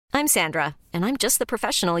I'm Sandra, and I'm just the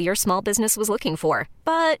professional your small business was looking for.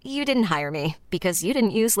 But you didn't hire me because you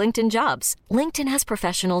didn't use LinkedIn Jobs. LinkedIn has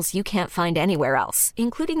professionals you can't find anywhere else,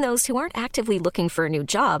 including those who aren't actively looking for a new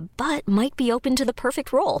job, but might be open to the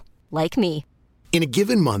perfect role, like me. In a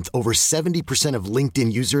given month, over 70% of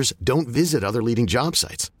LinkedIn users don't visit other leading job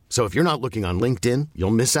sites. So if you're not looking on LinkedIn,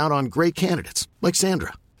 you'll miss out on great candidates like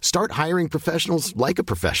Sandra. Start hiring professionals like a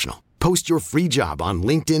professional. Post your free job on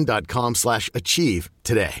linkedin.com/achieve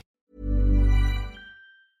today.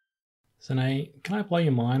 Sinead, can I blow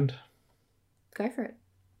your mind? Go for it.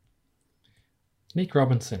 Nick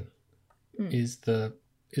Robinson is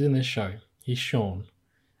in this show. He's Sean.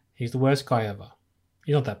 He's the worst guy ever.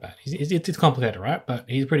 He's not that bad. It's complicated, right? But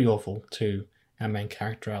he's pretty awful to our main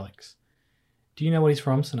character, Alex. Do you know what he's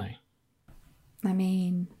from, Sinead? I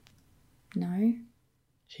mean, no.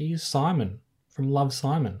 He's Simon from Love,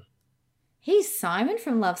 Simon. He's Simon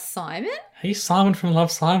from Love, Simon? He's Simon from Love,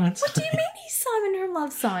 Simon. What do you mean he's Simon from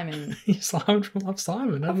Love, Simon? He's Simon from Love,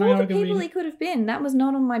 Simon. Of all the people he could have been, that was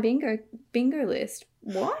not on my bingo list.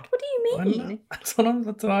 What? What do you mean? What do you mean?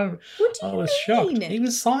 Shocked. He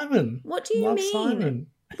was Simon. What do you Love, mean? Simon.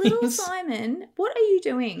 Little Simon, what are you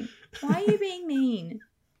doing? Why are you being mean?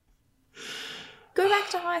 Go back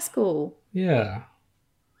to high school. Yeah.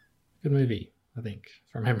 Good movie, I think,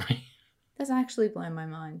 from memory. That's actually blown my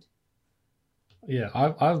mind. Yeah,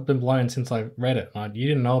 I've been blown since I read it. You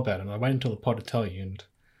didn't know about it. I waited until the pod to tell you, and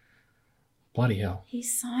bloody hell.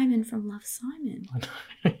 He's Simon from Love, Simon. I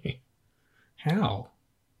know. How?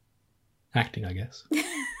 Acting, I guess.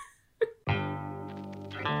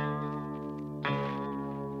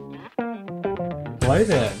 Hello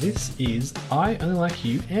there, this is I Only Like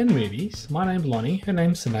You and Movies. My name's Lonnie, her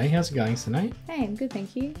name's Sinead. How's it going, Sinead? Hey, I'm good,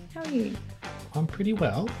 thank you. How are you? I'm pretty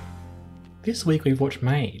well. This week we've watched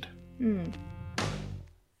Maid.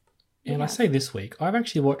 And I say this week, I've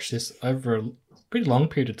actually watched this over a pretty long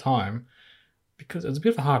period of time because it was a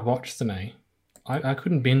bit of a hard watch, Sinead. I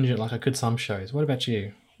couldn't binge it like I could some shows. What about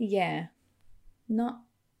you? Yeah. Did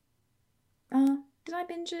I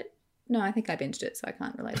binge it? No, I think I binged it, so I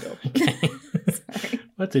can't relate at all. Okay. Sorry.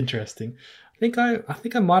 That's interesting. I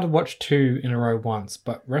think I might have watched 2 in a row once,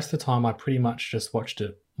 but rest of the time I pretty much just watched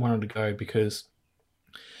it one at a go because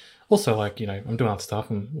also, I'm doing other stuff.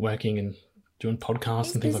 I'm working and doing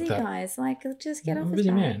podcasts and things like that. Guys, just get off I'm the a busy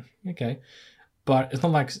track. man. Okay. But it's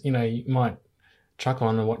not like, you might chuck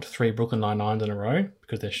on and watch 3 Brooklyn Nine-Nines in a row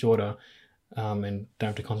because they're shorter and don't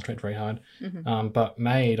have to concentrate very hard. Mm-hmm. But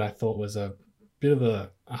Maid I thought was a bit of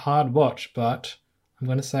a hard watch, but I'm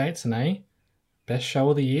going to say it's an A. Best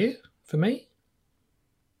show of the year for me,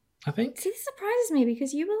 I think. See, this surprises me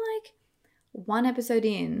because you were like 1 episode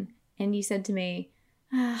in and you said to me,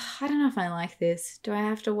 I don't know if I like this. Do I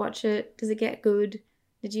have to watch it? Does it get good?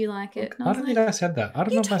 Did you like it? I don't think I said that. I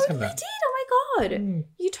don't know if I said that. You totally did. Oh my God.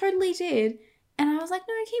 You totally did. And I was like,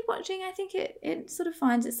 no, keep watching. I think it sort of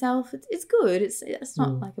finds itself. It's good. It's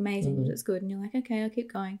not like amazing, but it's good. And you're like, okay, I'll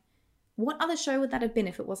keep going. What other show would that have been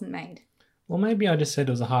if it wasn't Maid? Well, maybe I just said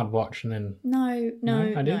it was a hard watch and then... No,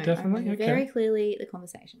 I did, definitely? I Okay. very clearly the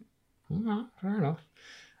conversation. All right, fair enough.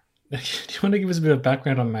 Do you want to give us a bit of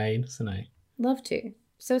background on Maid, Sinead? Love to.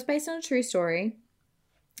 So it's based on a true story.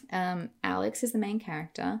 Alex is the main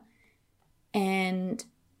character and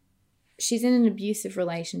she's in an abusive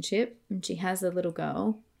relationship and she has a little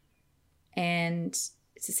girl and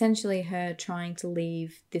it's essentially her trying to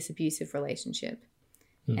leave this abusive relationship.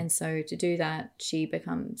 And so to do that, she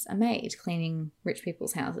becomes a maid cleaning rich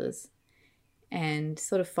people's houses and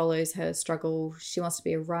sort of follows her struggle. She wants to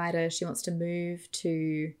be a writer. She wants to move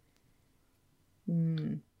to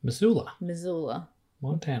Missoula.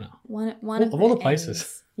 Montana. One of all the places.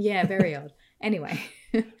 ends. Yeah, very odd. Anyway.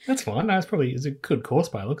 That's fine. No, it's a good course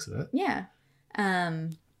by the looks of it. Yeah.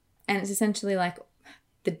 And it's essentially like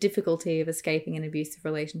the difficulty of escaping an abusive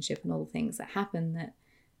relationship and all the things that happen that,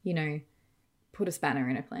 put a spanner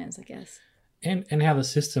in her plans, I guess. And how the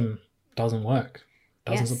system doesn't work.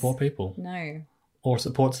 Doesn't support people. No. Or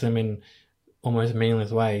supports them in almost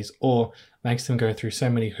meaningless ways, or makes them go through so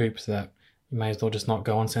many hoops that you may as well just not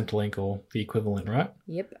go on Centrelink or the equivalent, right?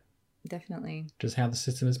 Yep, definitely. Just how the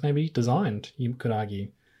system is maybe designed, you could argue.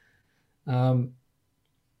 I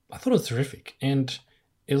thought it was terrific, and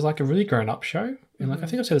it was like a really grown-up show. And I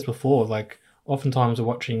think I've said this before, oftentimes we're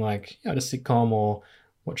watching a sitcom or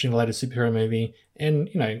watching the latest superhero movie, and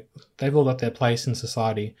they've all got their place in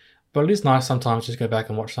society. But it is nice sometimes just go back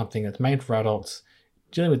and watch something that's made for adults,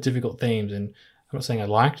 dealing with difficult themes. And I'm not saying I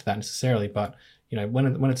liked that necessarily, but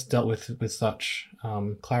when it's dealt with such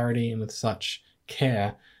clarity and with such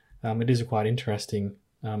care, it is a quite interesting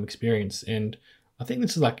experience. And I think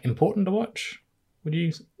this is important to watch. Would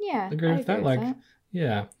you Yeah, agree I with that? agree Like, that.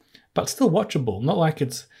 yeah, but still watchable. Not like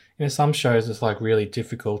it's, some shows it's like really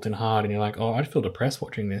difficult and hard, and you're like, oh, I'd feel depressed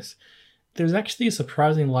watching this. There's actually a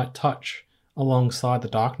surprising light touch alongside the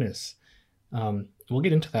darkness. We'll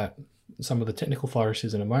get into that, some of the technical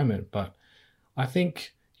flourishes in a moment, but I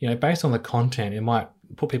think, based on the content, it might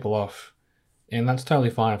put people off, and that's totally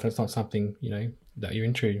fine if it's not something, that you're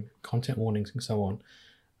into, content warnings and so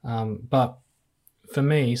on. But for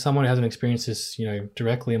me, someone who hasn't experienced this,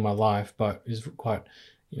 directly in my life, but is quite,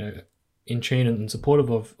 in tune and supportive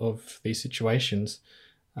of these situations,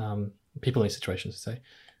 people in these situations, to say,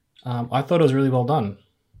 I thought it was really well done.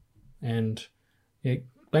 And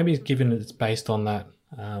maybe given it's based on that,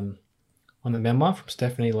 on the memoir from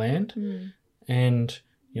Stephanie Land. And,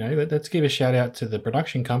 let's give a shout out to the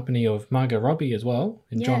production company of Margot Robbie as well,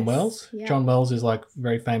 and John Yes, Wells. yeah. John Wells is like a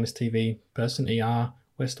very famous TV person, ER,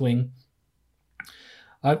 West Wing.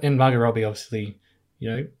 And Margot Robbie, obviously,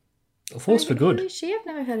 a force for Who good. is she? I've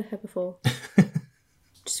never heard of her before.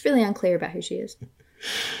 Just really unclear about who she is.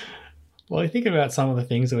 Well, you think about some of the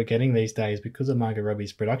things that we're getting these days because of Margot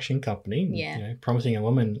Robbie's production company, Yeah. Promising Young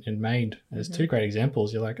Woman and Maid as two great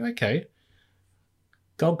examples. You're like, okay,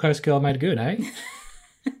 Gold Coast girl made good, hey?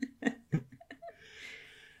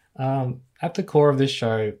 At the core of this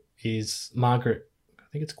show is Margaret, I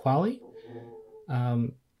think it's Qualley,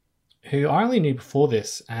 who I only knew before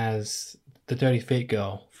this as the Dirty Feet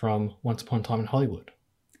girl from Once Upon a Time in Hollywood.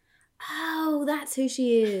 Oh, that's who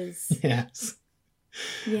she is. Yes.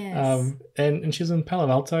 Yes. And she was in Palo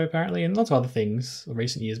Alto apparently, and lots of other things in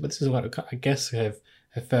recent years. But this is what I guess her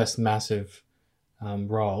first massive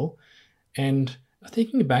role. And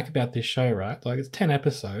thinking back about this show, right? Like it's 10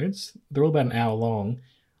 episodes. They're all about an hour long.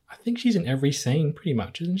 I think she's in every scene pretty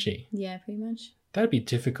much, isn't she? Yeah, pretty much. That'd be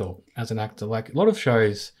difficult as an actor. Like a lot of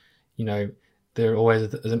shows, they're always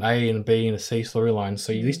there's an A and a B and a C storyline.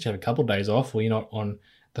 So you at least have a couple of days off, or you're not on.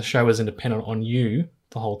 The show is independent on you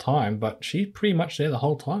the whole time, but she's pretty much there the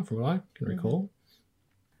whole time from what I can recall.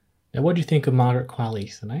 Now, what do you think of Margaret Qualley,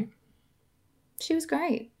 Sinead? She was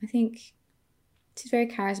great. I think she's a very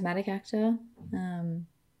charismatic actor.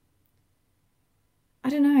 I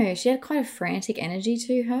don't know. She had quite a frantic energy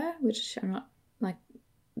to her, which I'm not like.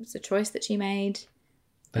 It's a choice that she made.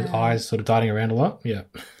 Those eyes sort of darting around a lot. Yeah.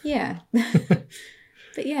 Yeah.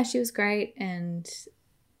 But yeah, she was great, and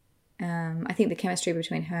I think the chemistry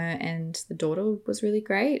between her and the daughter was really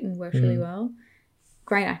great and worked really well.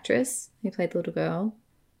 Great actress who played the little girl.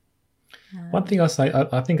 One thing I'll say,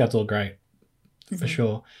 I think that's all great, for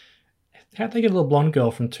sure. How'd they get a little blonde girl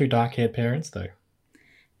from two dark-haired parents, though?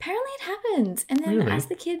 Apparently it happens. And then Really? as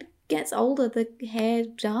the kid gets older, the hair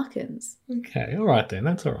darkens. Okay, all right then.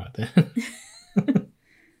 That's all right then.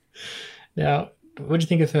 Now, what do you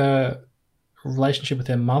think of her relationship with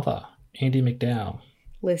her mother, Andie MacDowell?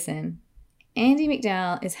 Listen, Andie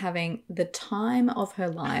MacDowell is having the time of her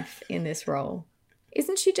life in this role.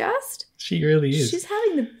 Isn't she just? She really is. She's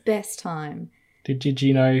having the best time. Did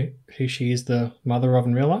you know who she is the mother of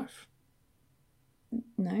in real life?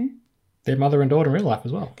 No? Their mother and daughter in real life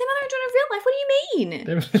as well. Their mother and daughter in real life? What do you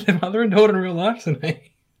mean? Their mother and daughter in real life, isn't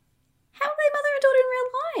they? How are they mother and daughter in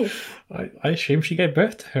real life? I assume she gave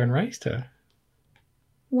birth to her and raised her.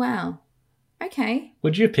 Wow. Okay.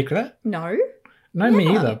 Would you have picked that? No. No, me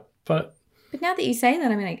Never. either. But But now that you say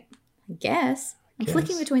that, I mean, I guess. I'm Guess.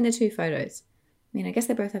 flicking between the two photos. I mean, I guess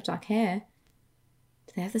they both have dark hair.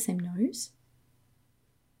 Do they have the same nose?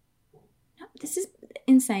 No, this is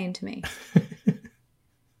insane to me.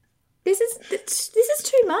 This is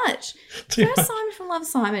too much. Too First much. Simon from Love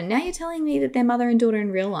Simon. Now you're telling me that they're mother and daughter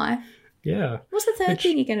in real life. yeah. What's the third Which-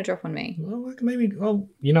 thing you're going to drop on me? Well,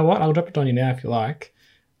 you know what? I'll drop it on you now if you like.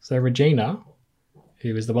 So Regina,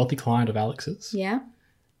 who is the wealthy client of Alex's, Yeah.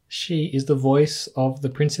 she is the voice of the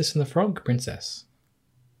Princess and the Frog princess,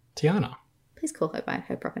 Tiana. Please call her by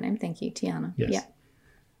her proper name. Thank you, Tiana. Yes. Yeah,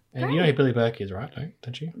 And you know who Billy Burke is, right?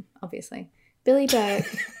 Don't you? obviously. Billy Burke,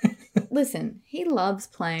 listen, he loves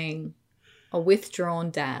playing a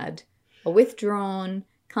withdrawn dad, a withdrawn,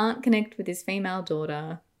 can't connect with his female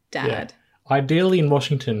daughter dad. Yeah. Ideally in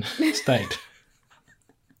Washington State.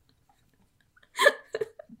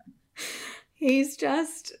 He's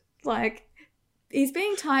just like, he's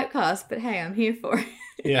being typecast, but hey, I'm here for it.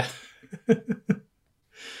 Yeah.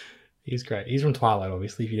 He's great. He's from Twilight,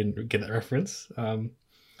 obviously, if you didn't get that reference.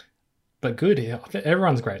 But good. Yeah.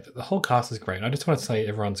 Everyone's great. The whole cast is great. I just want to say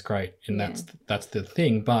everyone's great, and Yeah. that's the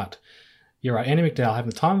thing. But you're right. Andie MacDowell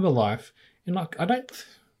having the time of her life. And like, I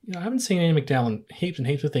haven't seen Andie MacDowell in heaps and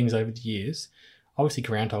heaps of things over the years. Obviously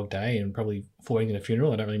Groundhog Day and probably 4 Weddings and a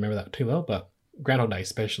Funeral. I don't really remember that too well, but Groundhog Day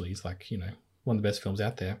especially is like, one of the best films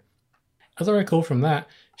out there. as I recall from that,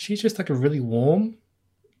 she's just like a really warm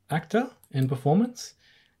actor in performance,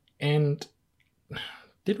 and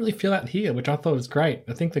didn't really feel that here, which I thought was great.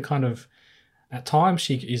 I think the kind of, at times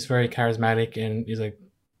she is very charismatic and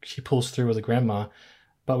she pulls through as a grandma,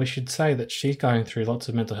 but we should say that she's going through lots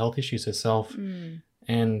of mental health issues herself,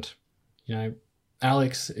 and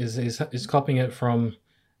Alex is copying it from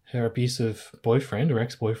her abusive boyfriend or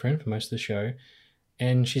ex-boyfriend for most of the show,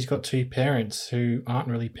 and she's got two parents who aren't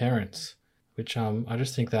really parents, which I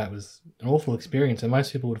just think that was an awful experience, and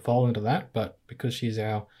most people would fall into that, but because she's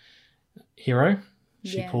our hero,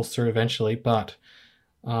 she pulls through eventually. But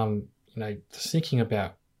just thinking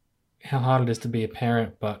about how hard it is to be a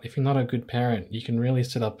parent, but if you're not a good parent, you can really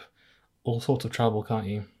set up all sorts of trouble, can't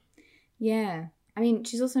you? Yeah. I mean,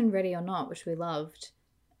 she's also in Ready or Not, which we loved.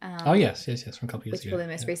 Yes, from a couple of years ago. Which is probably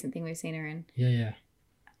the most recent thing we've seen her in. Yeah.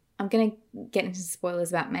 I'm going to get into spoilers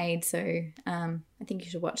about Maid, so I think you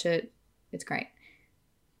should watch it. It's great.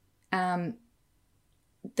 The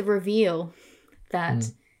reveal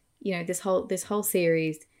that, this whole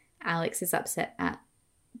series, Alex is upset at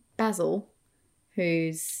Basil,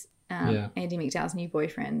 who's Andie MacDowell's new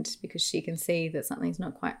boyfriend, because she can see that something's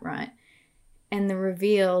not quite right. And the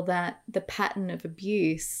reveal that the pattern of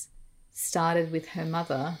abuse started with her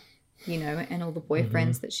mother, and all the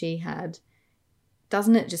boyfriends that she had.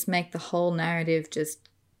 Doesn't it just make the whole narrative just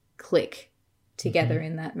click together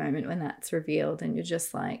in that moment when that's revealed, and you're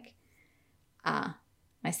just like, I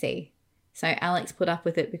see. So Alex put up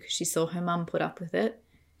with it because she saw her mum put up with it,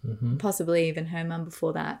 possibly even her mum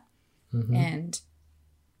before that. And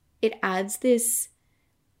it adds this,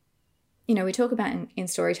 we talk about in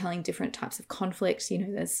storytelling different types of conflict.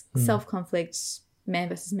 There's self-conflict, man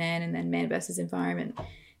versus man, and then man versus environment.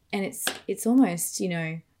 And it's almost,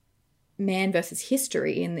 man versus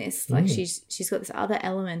history in this. Like she's got this other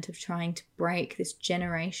element of trying to break this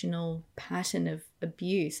generational pattern of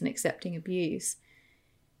abuse and accepting abuse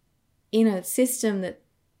in a system that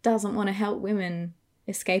doesn't want to help women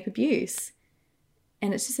escape abuse.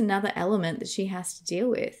 And it's just another element that she has to deal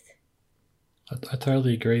with. I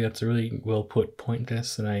totally agree. That's a really well put point there,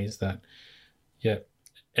 Sinead, is that,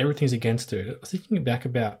 everything's against her. I was thinking back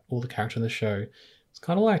about all the characters in the show. It's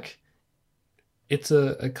kind of like it's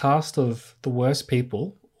a cast of the worst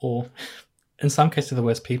people, or in some cases the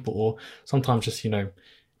worst people, or sometimes just,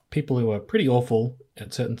 people who are pretty awful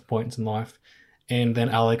at certain points in life. And then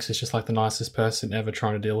Alex is just like the nicest person ever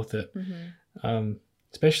trying to deal with it,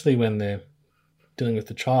 especially when they're dealing with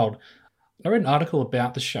the child. I read an article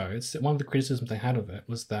about the show. It's one of the criticisms they had of it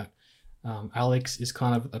was that Alex is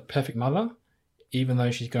kind of a perfect mother, even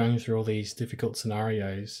though she's going through all these difficult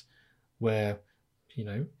scenarios where,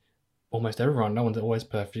 almost everyone, no one's always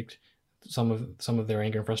perfect. Some of their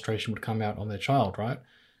anger and frustration would come out on their child, right?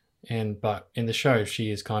 But in the show,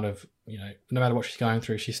 she is kind of, no matter what she's going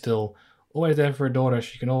through, she's still always there for her daughter.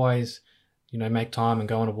 She can always, make time and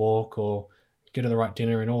go on a walk or get her the right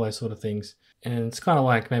dinner and all those sort of things. And it's kind of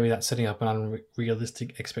like maybe that's setting up an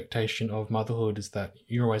unrealistic expectation of motherhood, is that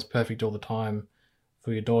you're always perfect all the time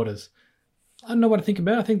for your daughters. I don't know what to think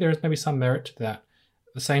about it. I think there is maybe some merit to that.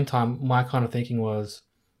 At the same time, my kind of thinking was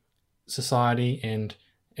society and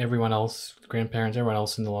everyone else, grandparents, everyone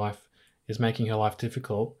else in the life is making her life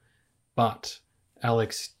difficult, but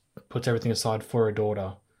Alex puts everything aside for her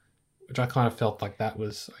daughter, which I kind of felt like that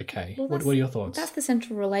was okay. Well, what are your thoughts? That's the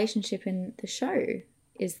central relationship in the show,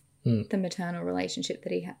 is the maternal relationship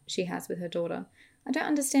that she has with her daughter. I don't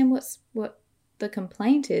understand what the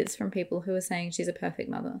complaint is from people who are saying she's a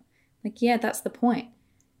perfect mother. Like, that's the point.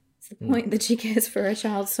 It's the point that she cares for her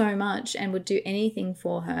child so much and would do anything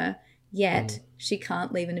for her, yet she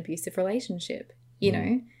can't leave an abusive relationship,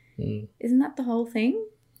 Isn't that the whole thing?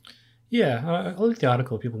 Yeah, I'll leave the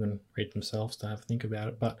article. People can read themselves to have a think about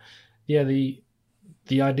it. But yeah, the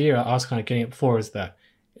idea I was kind of getting at before is that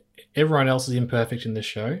everyone else is imperfect in this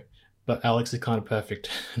show, but Alex is kind of perfect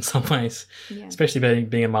in some ways, especially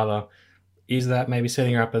being a mother. Is that maybe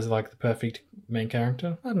setting her up as like the perfect main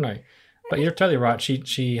character? I don't know. But you're totally right.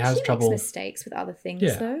 She has trouble. She makes mistakes with other things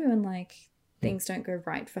though, and like things don't go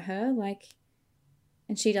right for her. Like,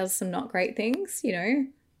 and she does some not great things, She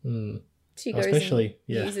goes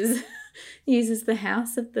and uses the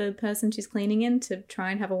house of the person she's cleaning in to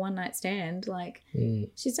try and have a one-night stand. Like,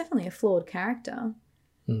 she's definitely a flawed character.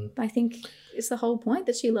 But I think it's the whole point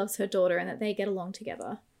that she loves her daughter and that they get along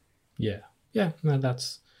together. Yeah. No,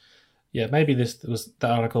 maybe this was the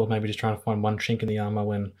article, maybe just trying to find one chink in the armor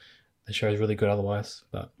when the show is really good otherwise.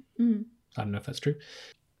 But I don't know if that's true.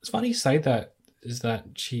 It's funny you say that, is that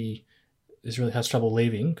she has trouble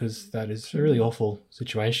leaving, because that is a really awful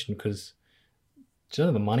situation, because she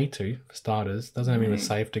doesn't have the money to, for starters, doesn't have anywhere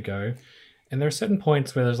safe to go. And there are certain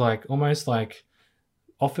points where there's like almost like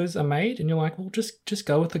offers are made, and you're like, well, just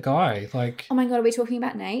go with the guy. Like, Oh my God, are we talking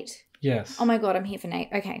about Nate? yes. Oh my God, I'm here for Nate.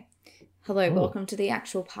 Okay. Hello, Oh. welcome to the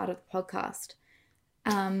actual part of the podcast.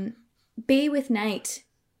 Be with Nate.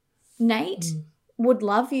 Nate would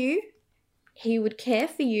love you. He would care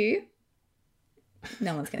for you.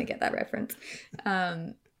 No one's going to get that reference.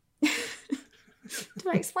 Do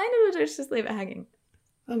I explain it or do I just leave it hanging?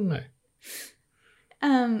 I don't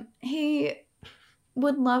know. He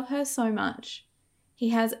would love her so much. He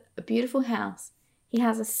has a beautiful house. He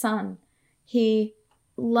has a son. He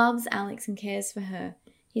loves Alex and cares for her.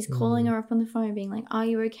 He's calling her up on the phone being like, are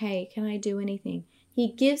you okay? Can I do anything?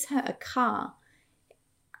 He gives her a car.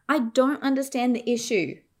 I don't understand the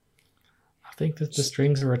issue. I think that the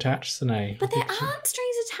strings are attached, Sine. But there aren't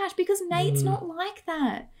strings attached because Nate's not like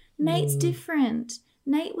that. Nate's different.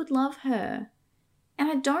 Nate would love her. And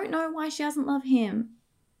I don't know why she doesn't love him.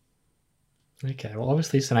 Okay, well,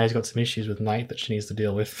 obviously Sinead's got some issues with Nate that she needs to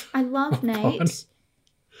deal with. I love Oh, Nate. God.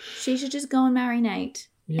 She should just go and marry Nate.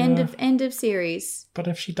 Yeah. End of series. But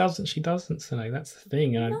if she doesn't, Sinead. That's the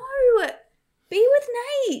thing. And No, be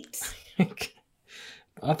with Nate.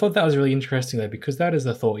 I thought that was really interesting, though, because that is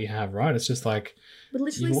the thought you have, right? It's just like, Would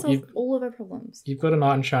literally You- solve you- all of her problems. you've got a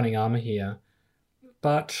knight in shining armor here,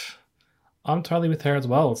 but I'm totally with her as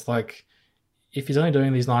well. It's like, if he's only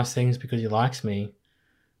doing these nice things because he likes me,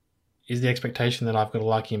 is the expectation that I've got to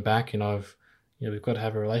like him back and we've got to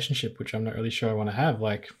have a relationship, which I'm not really sure I want to have.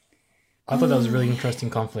 Like, I thought that was a really interesting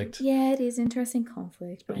conflict. Yeah, it is interesting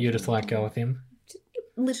conflict. But you just like go with him.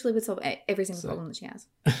 Literally would solve every single problem that she has.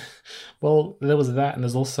 Well, there was that, and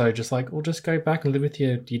there's also just like, well, just go back and live with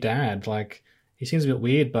your dad. Like, he seems a bit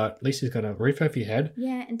weird, but at least he's got a roof over your head.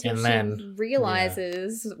 Yeah, until And she then-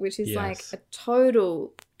 realizes, which is like Yes. a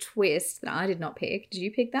total twist that I did not pick. Did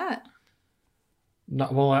you pick that? No,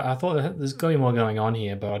 well, I thought that there's got to be more going on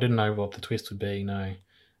here, but I didn't know what the twist would be. No,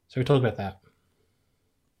 so we talk about that.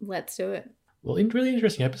 Let's do it. Well, really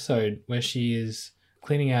interesting episode where she is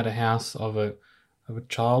cleaning out a house of a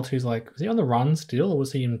child who's like, was he on the run still, or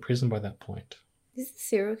was he in prison by that point? Is this the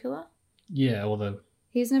serial killer? Yeah, or the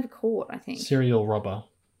He was never caught, I think. serial robber.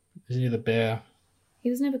 Isn't he the bear? He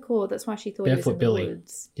was never caught. That's why she thought he was Barefoot in Billy. the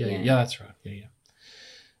woods. Yeah, that's right.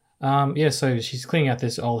 Yeah. So she's cleaning out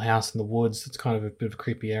this old house in the woods. It's kind of a bit of a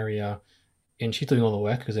creepy area, and she's doing all the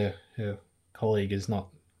work because her colleague is not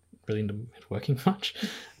really into working much.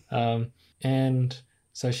 And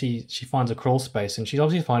so she finds a crawl space, and she's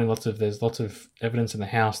obviously finding there's lots of evidence in the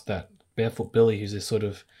house that Barefoot Billy, who's this sort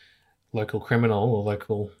of local criminal or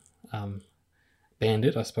local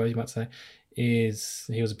bandit, I suppose you might say, he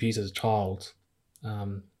was abused as a child, at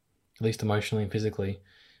least emotionally and physically.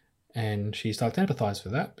 And she starts to empathize for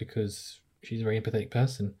that because she's a very empathetic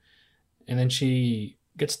person. And then she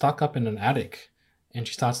gets stuck up in an attic, and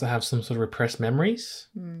she starts to have some sort of repressed memories,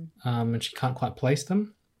 and she can't quite place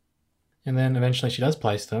them. And then eventually she does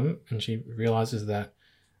place them, and she realizes that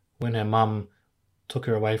when her mum took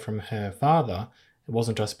her away from her father, it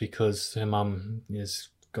wasn't just because her mum has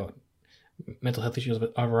got mental health issues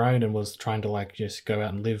of her own and was trying to like just go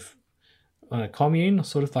out and live on a commune,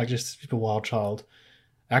 sort of like just a wild child.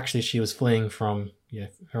 Actually, she was fleeing from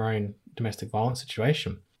her own domestic violence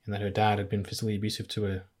situation, and that her dad had been physically abusive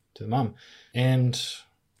to the mum. And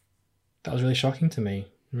that was really shocking to me,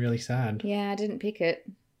 really sad. Yeah, I didn't pick it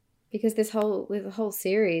because the whole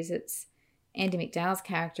series, it's Andy McDowell's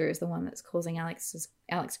character is the one that's causing Alex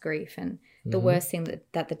grief, and the worst thing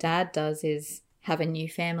that the dad does is have a new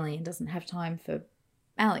family and doesn't have time for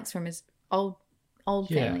Alex from his old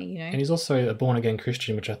family. You know, And he's also a born again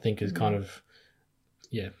Christian, which I think is kind of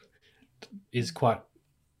is quite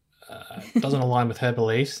doesn't align with her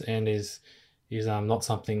beliefs, and is not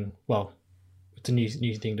something. Well, it's a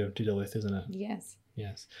new thing to deal with, isn't it?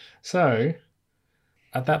 Yes. So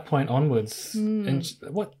at that point onwards, and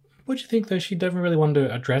what do you think though? She never really wanted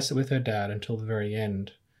to address it with her dad until the very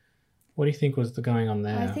end. What do you think was going on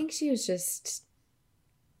there? I think she was just.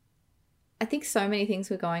 I think so many things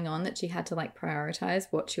were going on that she had to like prioritize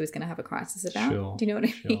what she was going to have a crisis about. Sure, Do you know what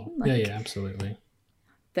I mean? Sure. Yeah, absolutely.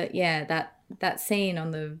 But yeah, that scene on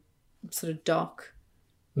the sort of dock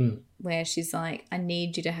where she's like, I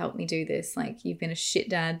need you to help me do this. Like, you've been a shit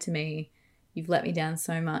dad to me. You've let me down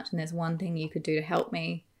so much, and there's one thing you could do to help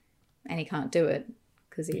me, and he can't do it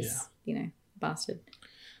because he's, bastard.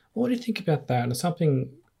 What do you think about that? And something.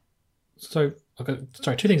 So,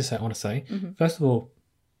 two things I want to say. Mm-hmm. First of all,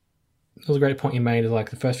 it was a great point you made. Is like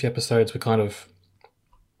the first few episodes were kind of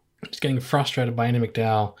just getting frustrated by Andy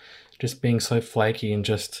McDowell, just being so flaky and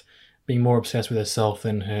just being more obsessed with herself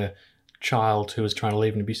than her child who was trying to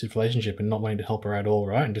leave an abusive relationship and not wanting to help her at all,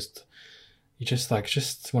 right? And just you just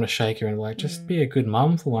want to shake her and like, just be a good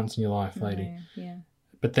mum for once in your life, lady. No, yeah.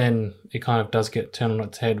 But then it kind of does get turned on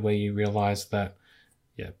its head where you realise that,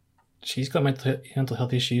 yeah, she's got mental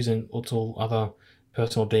health issues and also other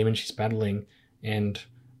personal demons she's battling, and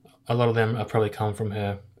a lot of them are probably come from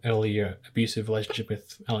her earlier abusive relationship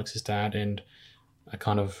with Alex's dad, and it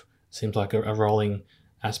kind of seems like a rolling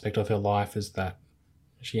aspect of her life is that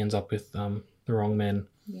she ends up with the wrong men.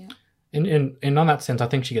 Yeah. And on that sense, I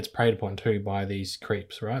think she gets preyed upon too by these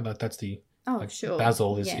creeps, right? Like that's the sure.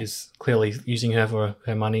 Basil is clearly using her for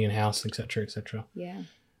her money and house, etc., etc. Yeah.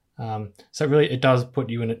 So really, it does put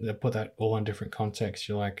that all in different context.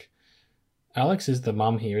 You're like, Alex is the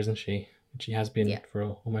mum here, isn't she? She has been for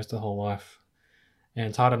almost her whole life, and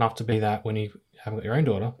it's hard enough to be that when you haven't got your own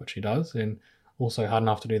daughter, but she does, and also hard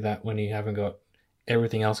enough to do that when you haven't got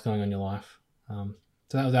everything else going on in your life.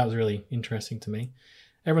 So that was really interesting to me.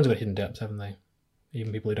 Everyone's got hidden depths, haven't they?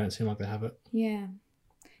 Even people who don't seem like they have it. Yeah.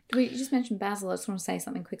 You just mentioned Basil. I just want to say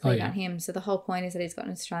something quickly about him. So the whole point is that he's got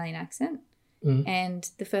an Australian accent. And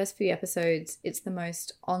the first few episodes, it's the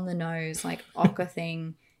most on the nose, like ochre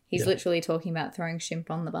thing. He's literally talking about throwing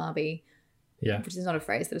shrimp on the Barbie. Yeah. Which is not a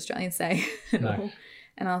phrase that Australians say at all.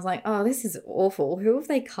 And I was like, oh, this is awful. Who have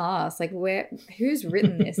they cast? Like, who's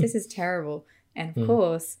written this? This is terrible. And of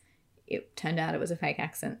course, it turned out it was a fake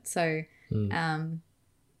accent. So,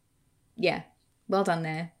 yeah, well done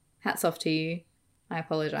there. Hats off to you. I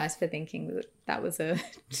apologise for thinking that was a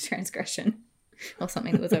transgression or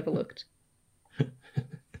something that was overlooked.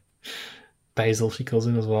 Basil, she calls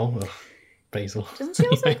him as well. Ugh, Basil. Doesn't she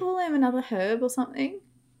also call him another herb or something?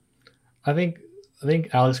 I think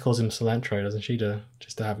Alex calls him cilantro, doesn't she,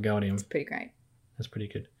 just to have a go at him? It's pretty great. That's pretty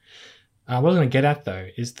good. What I was going to get at, though,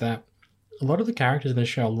 is that a lot of the characters in the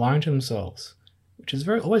show are lying to themselves, which is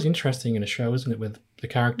always interesting in a show, isn't it, with the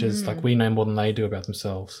characters, like we know more than they do about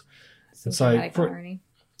themselves. And so, irony.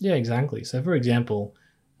 Yeah, exactly. So, for example,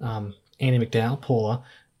 Annie McDowell, Paula,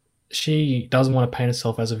 she doesn't want to paint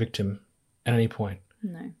herself as a victim at any point.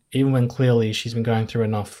 No. Even when clearly she's been going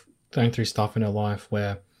through stuff in her life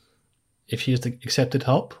where if she just accepted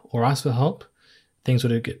help or asked for help, things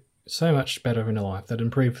would get so much better in her life. That'd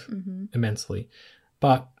improve immensely.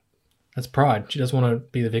 But that's pride. She doesn't want to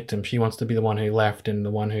be the victim. She wants to be the one who left and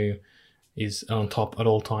the one who is on top at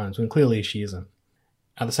all times, when clearly she isn't.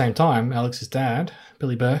 At the same time, Alex's dad,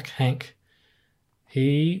 Billy Burke, Hank,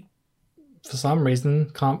 he, for some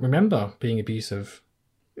reason, can't remember being abusive.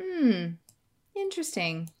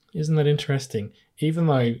 Interesting. Isn't that interesting? Even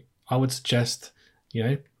though I would suggest,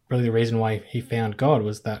 really the reason why he found God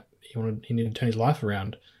was that he needed to turn his life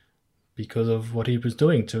around because of what he was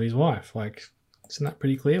doing to his wife. Like, isn't that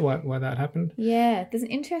pretty clear why that happened? Yeah, there's an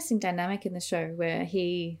interesting dynamic in the show where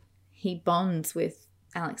he bonds with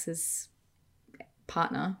Alex's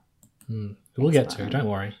partner. We'll get to, don't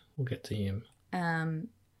worry. We'll get to him.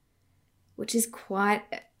 Which is quite,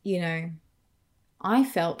 I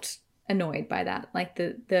felt annoyed by that. Like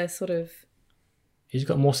the sort of... He's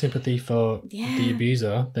got more sympathy for the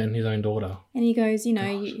abuser than his own daughter. And he goes,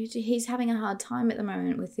 he's having a hard time at the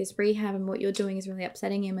moment with this rehab, and what you're doing is really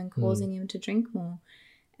upsetting him and causing him to drink more.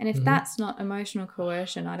 And if that's not emotional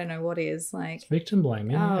coercion, I don't know what is. Like, it's victim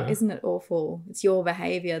blaming. Oh, isn't it awful? It's your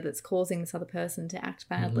behaviour that's causing this other person to act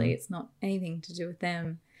badly. It's not anything to do with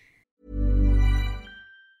them.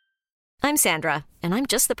 I'm Sandra, and I'm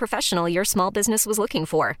just the professional your small business was looking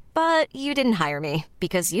for. But you didn't hire me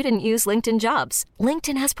because you didn't use LinkedIn Jobs.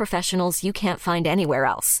 LinkedIn has professionals you can't find anywhere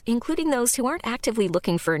else, including those who aren't actively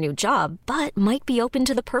looking for a new job, but might be open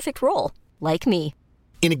to the perfect role, like me.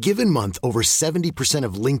 In a given month, over 70%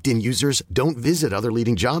 of LinkedIn users don't visit other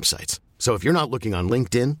leading job sites. So if you're not looking on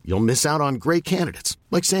LinkedIn, you'll miss out on great candidates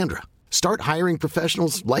like Sandra. Start hiring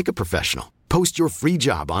professionals like a professional. Post your free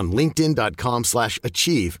job on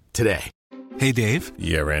linkedin.com/achieve today. Hey, Dave.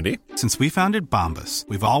 Yeah, Randy. Since we founded Bombas,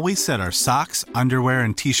 we've always said our socks, underwear,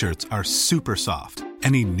 and T-shirts are super soft.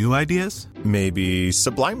 Any new ideas? Maybe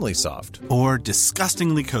sublimely soft. Or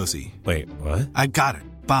disgustingly cozy. Wait, what? I got it.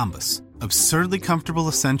 Bombas. Absurdly comfortable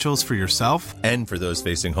essentials for yourself and for those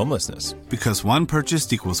facing homelessness. Because one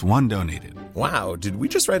purchased equals one donated. Wow, did we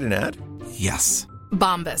just write an ad? Yes.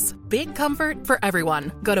 Bombas. Big comfort for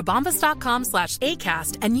everyone. Go to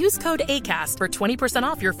bombas.com/ACAST and use code ACAST for 20%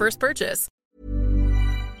 off your first purchase.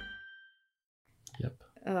 Yep.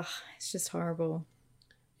 Ugh, it's just horrible.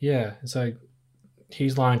 Yeah, so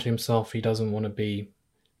he's lying to himself. He doesn't want to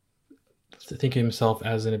think of himself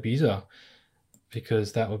as an abuser,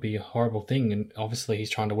 because that would be a horrible thing. And obviously he's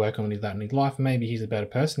trying to work on that in his life. Maybe he's a better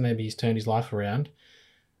person. Maybe he's turned his life around.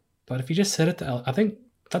 But if he just said it to Elle, I think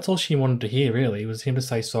that's all she wanted to hear, really, was him to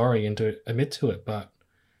say sorry and to admit to it. But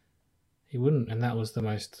He wouldn't, and that was the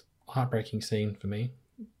most heartbreaking scene for me.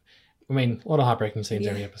 I mean, a lot of heartbreaking scenes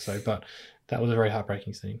every episode, but that was a very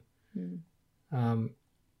heartbreaking scene. Now,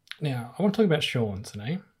 I want to talk about Sean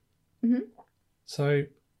today. Mm-hmm. So,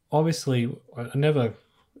 obviously, you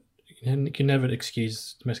can never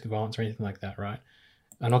excuse domestic violence or anything like that, right?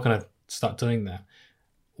 I'm not going to start doing that.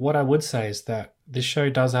 What I would say is that this show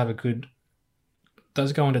does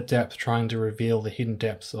go into depth trying to reveal the hidden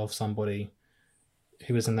depths of somebody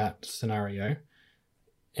who is in that scenario.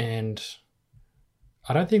 And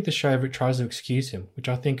I don't think the show ever tries to excuse him, which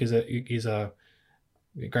I think is a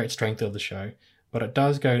great strength of the show. But it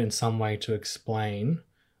does go in some way to explain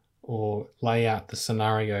or lay out the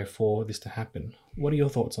scenario for this to happen. What are your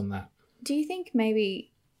thoughts on that? Do you think maybe...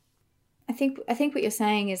 I think what you're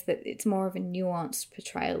saying is that it's more of a nuanced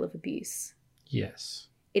portrayal of abuse. Yes.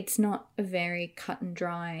 It's not a very cut and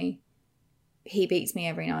dry, he beats me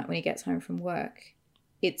every night when he gets home from work.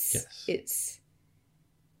 It's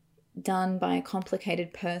done by a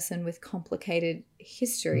complicated person with complicated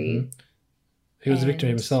history. Mm-hmm. He was a victim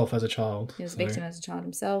himself as a child. He was a victim as a child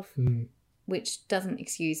himself, which doesn't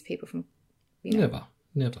excuse people from, never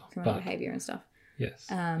criminal behaviour and stuff. Yes,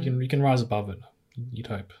 you can rise above it. You'd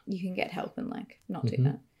hope you can get help and not do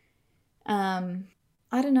that.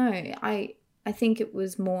 I don't know. I think it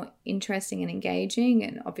was more interesting and engaging,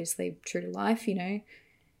 and obviously true to life.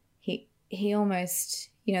 He almost,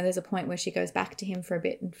 there's a point where she goes back to him for a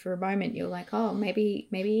bit, and for a moment you're like, oh, maybe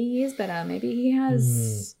he is better. Maybe he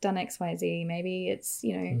has done X, Y, Z. Maybe it's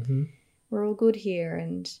we're all good here.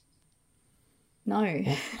 And no,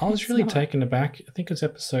 well, I was really taken aback. I think it's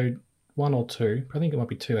episode 1 or 2. I think it might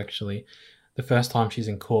be 2 actually. The first time she's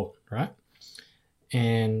in court, right?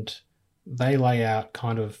 And they lay out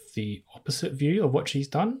kind of the opposite view of what she's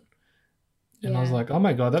done. And I was like, oh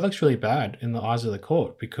my God, that looks really bad in the eyes of the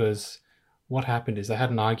court, because what happened is they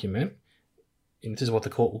had an argument, and this is what the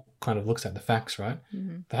court kind of looks at, the facts, right?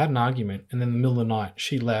 Mm-hmm. They had an argument, and then in the middle of the night,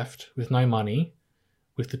 she left with no money,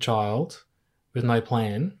 with the child, with no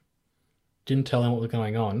plan, didn't tell him what was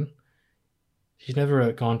going on. She's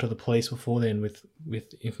never gone to the police before then with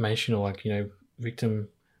information or victim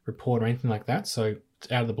report or anything like that. So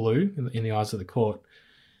it's out of the blue in the eyes of the court.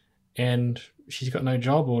 And she's got no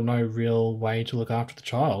job or no real way to look after the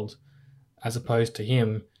child, as opposed to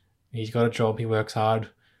him. He's got a job. He works hard.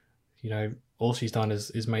 All she's done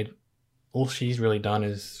all she's really done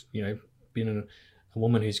is, been a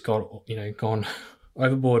woman who's got, gone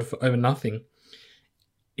overboard over nothing,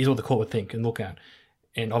 is what the court would think and look at.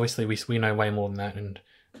 And obviously we know way more than that, and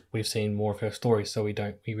we've seen more of her story, so we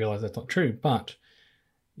realise that's not true. But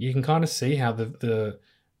you can kind of see how the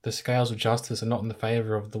scales of justice are not in the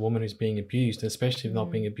favour of the woman who's being abused, especially if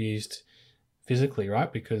not being abused physically,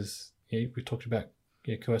 right? Because we talked about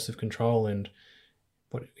coercive control, and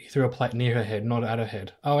he threw a plate near her head, not at her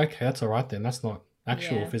head. Oh, okay, that's all right then. That's not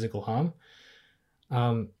actual physical harm.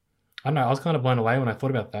 I don't know. I was kind of blown away when I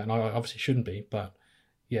thought about that, and I obviously shouldn't be, but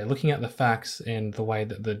yeah, looking at the facts and the way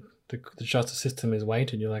that the justice system is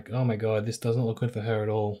weighted, you're like, oh my God, this doesn't look good for her at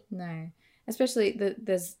all. No, especially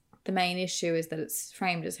the main issue is that it's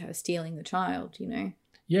framed as her stealing the child.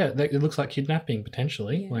 Yeah, it looks like kidnapping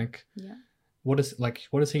potentially. What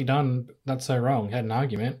has he done that's so wrong? He had an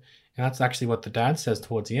argument, and that's actually what the dad says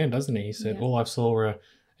towards the end, doesn't he? He said, all I saw were a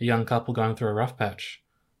young couple going through a rough patch.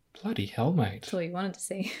 Bloody hell, mate. That's all you wanted to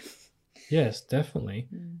see. Yes, definitely.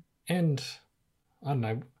 And I don't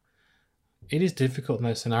know, it is difficult in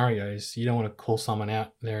those scenarios. You don't want to call someone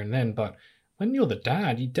out there and then, but when you're the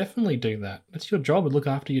dad, you definitely do that. That's your job, to look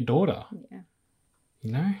after your daughter.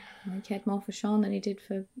 Yeah. He cared more for Sean than he did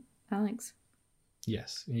for Alex.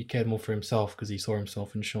 Yes, he cared more for himself because he saw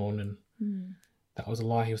himself in Sean, and that was a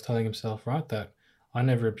lie he was telling himself, right? That I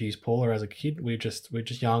never abused Paula as a kid. We're just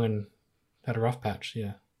young and had a rough patch.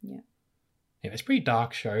 Yeah. Yeah, it's a pretty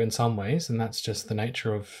dark show in some ways, and that's just the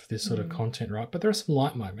nature of this sort of content, right? But there are some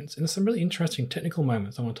light moments and some really interesting technical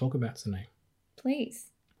moments I want to talk about today.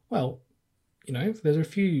 Please. Well, there's a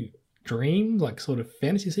few dream, sort of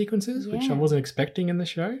fantasy sequences, which I wasn't expecting in the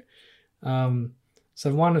show.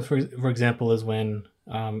 So one, for example, is when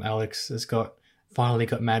Alex has finally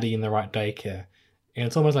got Maddie in the right daycare. And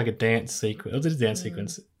it's almost like a dance sequence. It's a dance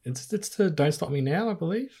sequence. It's to Don't Stop Me Now, I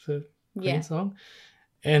believe, the Queen song.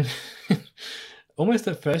 And almost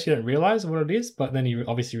at first you don't realise what it is, but then you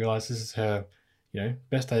obviously realise this is her,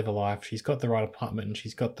 best day of her life. She's got the right apartment, and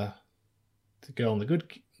she's got the girl in the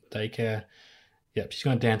good daycare. Yep, she's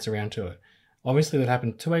going to dance around to it. Obviously that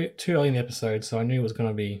happened too early in the episode, so I knew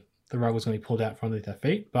the rug was going to be pulled out from underneath her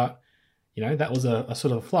feet, but, that was a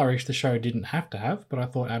sort of flourish the show didn't have to have, but I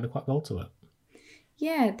thought added quite well to it.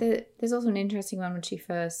 Yeah, there's also an interesting one when she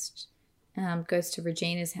first goes to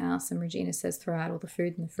Regina's house, and Regina says throw out all the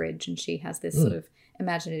food in the fridge, and she has this sort of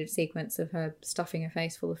imaginative sequence of her stuffing her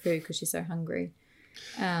face full of food because she's so hungry.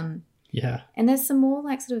 Yeah. And there's some more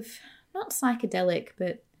like sort of not psychedelic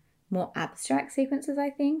but more abstract sequences, I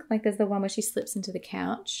think. Like there's the one where she slips into the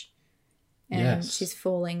couch and she's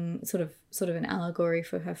falling, sort of an allegory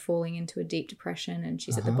for her falling into a deep depression, and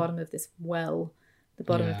she's at the bottom of this well, the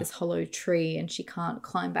bottom of this hollow tree, and she can't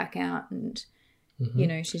climb back out, and you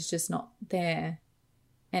know, she's just not there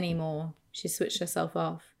anymore. She's switched herself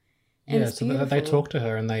off. And so they talk to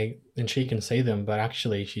her and she can see them, but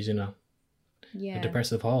actually she's in a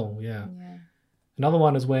depressive hole. Yeah. Another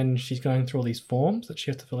one is when she's going through all these forms that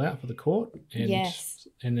she has to fill out for the court.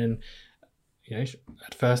 And then, you know,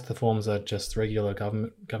 at first the forms are just regular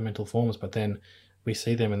governmental forms, but then we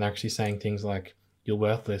see them and they're actually saying things like, you're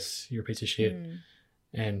worthless, you're a piece of shit.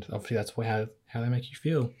 And obviously that's how they make you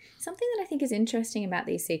feel. Something that I think is interesting about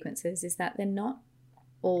these sequences is that they're not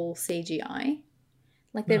all CGI.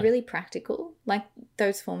 Like they're really practical. Like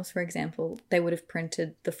those forms, for example, they would have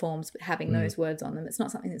printed the forms having those words on them. It's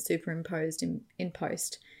not something that's superimposed in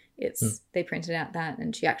post. It's they printed out that,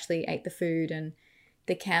 and she actually ate the food, and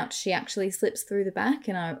the couch, she actually slips through the back,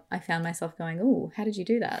 and I found myself going, oh, how did you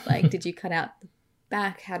do that? Like, did you cut out the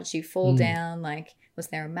back? How did she fall down? Like, was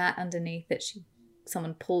there a mat underneath that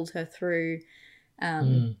someone pulled her through?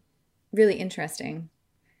 Really interesting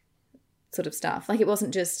sort of stuff. Like it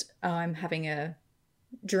wasn't just, oh, I'm having a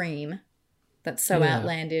dream that's so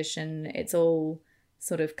outlandish and it's all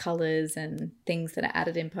sort of colours and things that are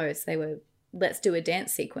added in post. They were, let's do a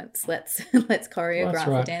dance sequence. Let's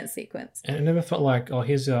choreograph a dance sequence. And it never felt like, oh,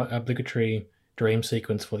 here's our obligatory dream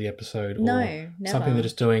sequence for the episode. No, or never. Something they're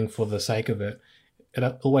just doing for the sake of it. It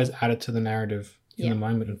always added to the narrative in the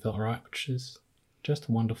moment and felt right, which is just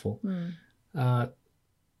wonderful.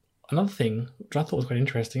 Another thing, which I thought was quite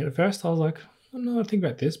interesting, at first I was like, oh, no, I think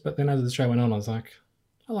about this, but then as the show went on, I was like,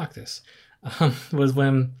 I like this, was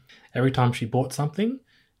when every time she bought something,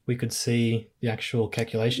 we could see the actual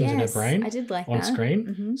calculations in her brain I did like on that.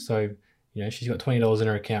 screen. So, you know, she's got $20 in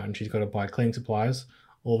her account and she's got to buy cleaning supplies.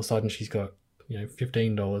 All of a sudden she's got, you know,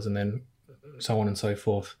 $15 and then so on and so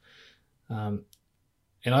forth. And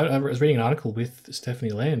I was reading an article with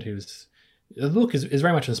Stephanie Land, the book is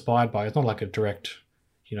very much inspired by, it's not like a direct,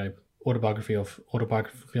 you know, autobiography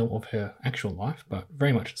film of her actual life, but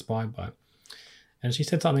very much inspired by it. And she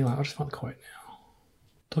said something like, I'll just find the quote now.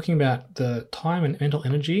 Talking about the time and mental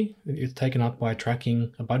energy is taken up by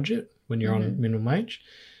tracking a budget when you're on minimum wage.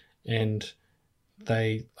 And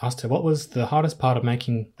they asked her, what was the hardest part of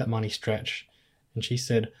making that money stretch? And she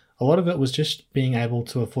said, a lot of it was just being able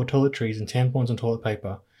to afford toiletries and tampons and toilet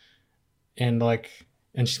paper. And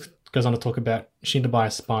she goes on to talk about she had to buy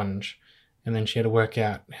a sponge. And then she had to work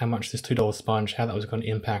out how much this $2 sponge, how that was going to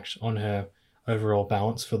impact on her overall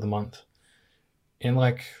balance for the month. And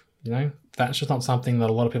like, you know, that's just not something that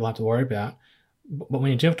a lot of people have to worry about. But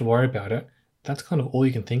when you do have to worry about it, that's kind of all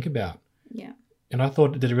you can think about. Yeah. And I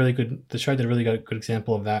thought the show did a really good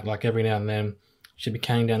example of that. Like every now and then she'd be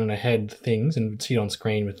counting down in her head things and we'd see it on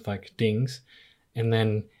screen with like dings. And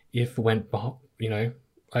then if it went, you know,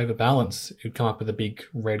 over balance, it would come up with a big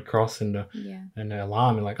red cross and an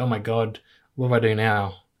alarm and like, oh my God, what do I do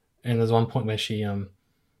now? And there's one point where she, I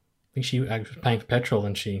think she was paying for petrol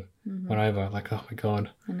and she went over like, oh my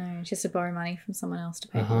God. I know, she has to borrow money from someone else to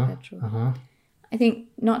pay for petrol. I think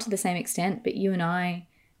not to the same extent, but you and I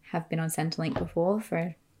have been on Centrelink before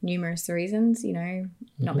for numerous reasons, you know,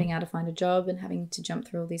 not being able to find a job and having to jump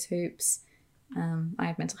through all these hoops. I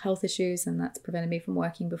have mental health issues and that's prevented me from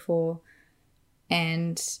working before.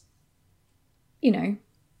 And, you know,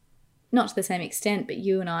 not to the same extent, but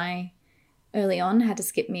you and I early on had to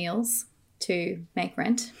skip meals to make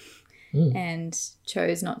rent and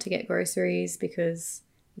chose not to get groceries because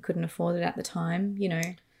we couldn't afford it at the time, you know.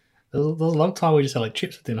 There was a long time we just had like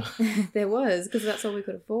chips for dinner. There was, because that's all we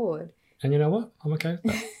could afford. And you know what? I'm okay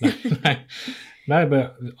with that. No,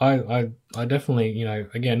 but I definitely, you know,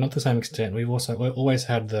 again, not to the same extent. We've always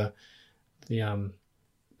had the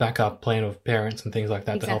backup plan of parents and things like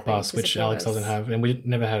that to help us, which Alex doesn't have. And we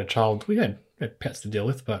never had a child. We had pets to deal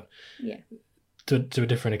with, but to a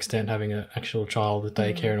different extent, having an actual child with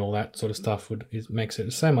daycare and all that sort of stuff makes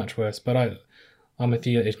it so much worse. But I'm with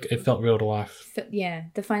you. It felt real to life. Yeah,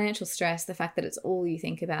 the financial stress, the fact that it's all you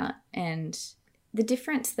think about, and the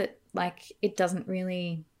difference that, like, it doesn't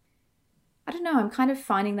really... I don't know, I'm kind of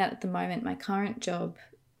finding that at the moment. My current job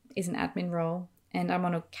is an admin role and I'm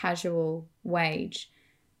on a casual wage.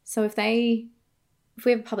 So if we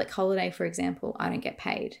have a public holiday, for example, I don't get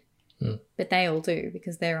paid. But they all do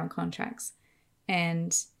because they're on contracts.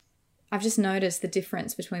 And I've just noticed the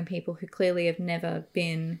difference between people who clearly have never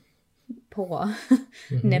been poor,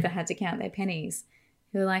 never had to count their pennies,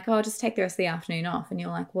 who are like, oh, just take the rest of the afternoon off. And you're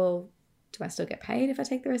like, well, do I still get paid if I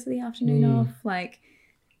take the rest of the afternoon off? Like,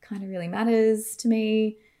 kind of really matters to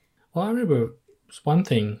me. Well, I remember one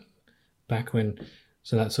thing back when,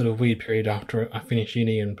 so that sort of weird period after I finished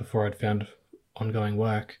uni and before I'd found ongoing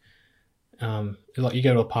work, like you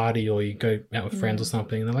go to a party or you go out with friends or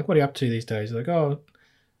something, and they're like, what are you up to these days? You're like, oh,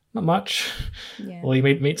 not much. Yeah. Or you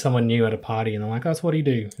meet someone new at a party and they're like, oh, so what do you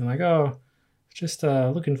do? And like, oh, just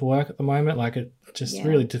looking for work at the moment. Like, it's just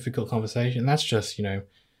really difficult conversation. That's just, you know,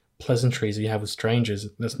 pleasantries you have with strangers.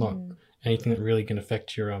 That's not anything that really can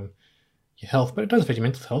affect your health, but it does affect your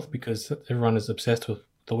mental health because everyone is obsessed with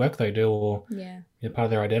the work they do or part of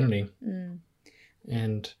their identity.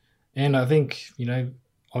 And I think, you know,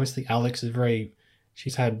 obviously Alex is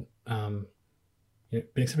she's had been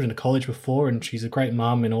accepted into college before, and she's a great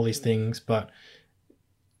mum and all these things, but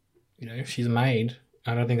you know, she's a maid.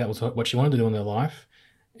 I don't think that was what she wanted to do in her life,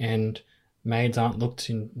 and maids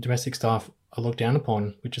domestic staff are looked down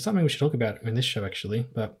upon, which is something we should talk about in this show actually.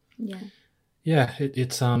 But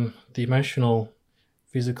it's the emotional,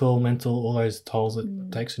 physical, mental, all those tolls it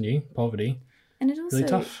takes on you, poverty. And it also, really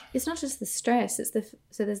tough. It's not just the stress,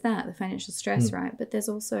 so there's the financial stress, right? But there's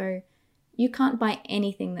also, you can't buy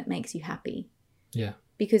anything that makes you happy. Yeah.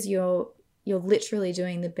 Because you're literally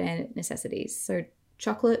doing the bare necessities. So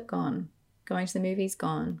chocolate, gone. Going to the movies,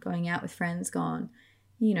 gone. Going out with friends, gone.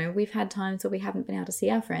 You know, we've had times where we haven't been able to see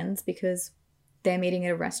our friends because they're meeting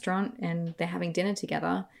at a restaurant and they're having dinner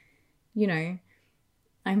together. You know,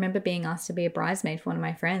 I remember being asked to be a bridesmaid for one of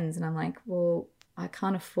my friends, and I'm like, well, I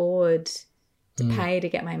can't afford to pay to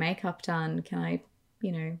get my makeup done. Can I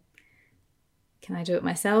do it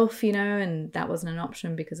myself, you know? And that wasn't an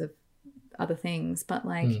option because of other things. But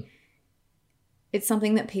like, it's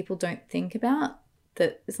something that people don't think about,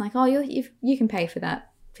 that it's like, oh, you can pay for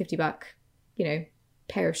that $50, you know,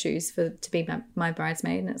 pair of shoes to be my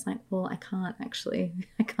bridesmaid. And it's like, well, I can't actually.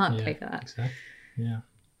 I can't pay for that. Exactly. Yeah.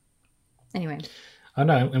 Anyway. I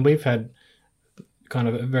know, and we've had kind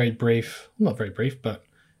of a very brief, not very brief, but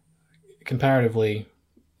comparatively,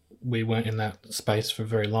 we weren't in that space for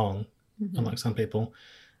very long, unlike some people.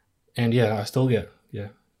 And I still get, I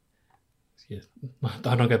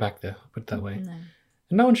don't go back there, put it that way. No.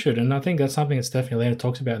 And no one should. And I think that's something that Stephanie Lander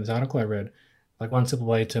talks about in this article I read. Like, one simple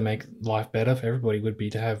way to make life better for everybody would be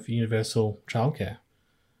to have universal childcare.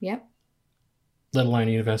 Yep. Let alone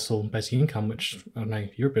universal basic income, which, I don't know,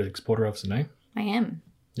 you're a bit exporter of, so no? I am.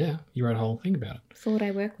 Yeah, you wrote a whole thing about it.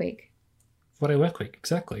 4-day work week. 4-day work week,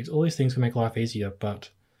 exactly. All these things can make life easier, but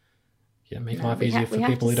life easier for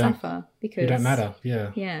people who don't matter.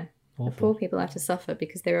 Yeah. Yeah. The poor people have to suffer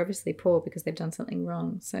because they're obviously poor because they've done something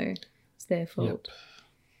wrong. So it's their fault. Yep.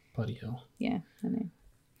 Bloody hell. Yeah, I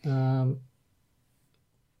know.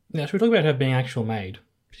 Now, should we talk about her being an actual maid?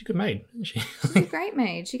 She's a good maid, isn't she? She's a great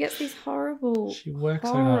maid. She gets these horrible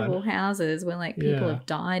houses where like people have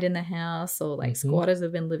died in the house, or like squatters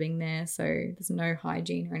have been living there, so there's no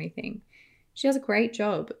hygiene or anything. She does a great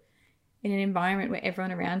job in an environment where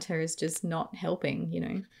everyone around her is just not helping, you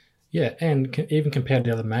know. Yeah, and even compared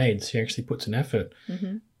to other maids, she actually puts an effort.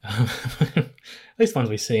 At least ones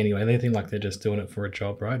we see anyway. They think like they're just doing it for a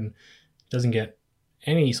job, right? And doesn't get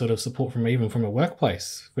any sort of support from a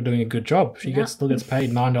workplace for doing a good job. She still gets paid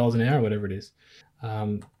 $9 an hour, or whatever it is.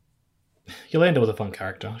 Yolanda was a fun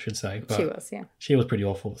character, I should say. But she was, yeah. She was pretty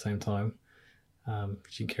awful at the same time.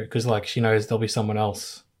 Because like she knows there'll be someone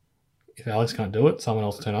else. If Alex can't do it, someone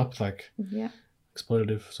else will turn up. Like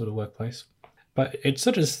exploitative sort of workplace. But it's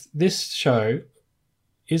such as this show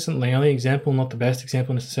isn't the only example, not the best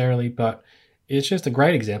example necessarily, but it's just a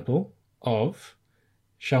great example of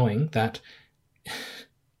showing that.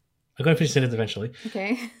 I'm going to finish the sentence eventually.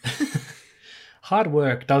 Okay. Hard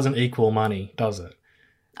work doesn't equal money, does it?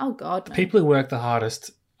 Oh, God, no. The people who work the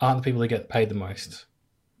hardest aren't the people who get paid the most.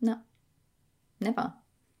 No. Never.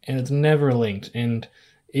 And it's never linked. And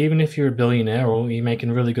even if you're a billionaire or you're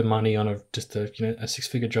making really good money on a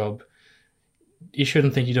 6-figure job, you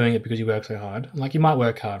shouldn't think you're doing it because you work so hard. Like, you might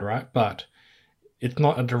work hard, right? But it's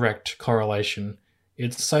not a direct correlation.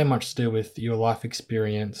 It's so much to do with your life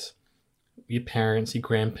experience, your parents, your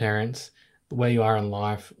grandparents, where you are in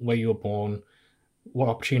life, where you were born, what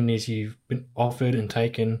opportunities you've been offered and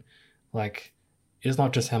taken. Like, it's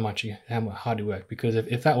not just how hard you work. Because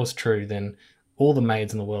if that was true, then all the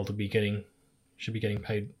maids in the world should be getting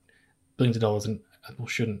paid billions of dollars, and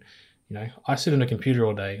shouldn't. You know, I sit in a computer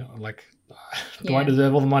all day. Like, do I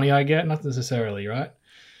deserve all the money I get? Not necessarily, right?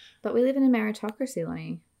 But we live in a meritocracy,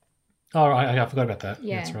 Lonnie. Oh, I forgot about that.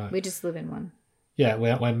 Yeah, that's right. We just live in one. Yeah,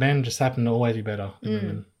 where men just happen to always be better than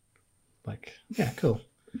women. Like, yeah, cool.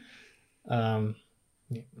 Yeah,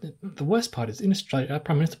 the worst part is in Australia, our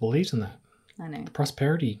Prime Minister believes in that. I know. The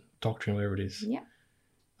prosperity doctrine, whatever it is. Yeah.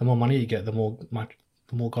 The more money you get, the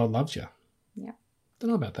more God loves you. Yeah. Don't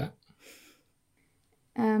know about that.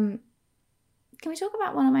 Can we talk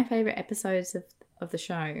about one of my favourite episodes of the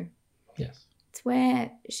show? Yes. It's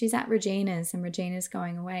where she's at Regina's and Regina's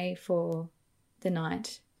going away for the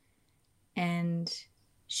night and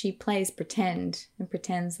she plays pretend and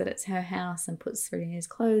pretends that it's her house and puts Regina's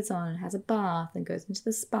clothes on and has a bath and goes into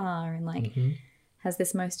the spa and like has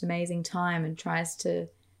this most amazing time and tries to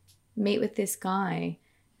meet with this guy,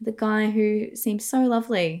 the guy who seems so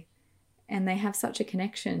lovely and they have such a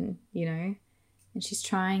connection, you know, and she's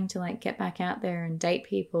trying to like get back out there and date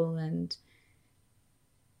people and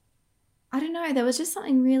I don't know, there was just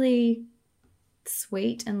something really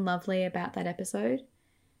sweet and lovely about that episode.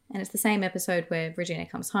 And it's the same episode where Regina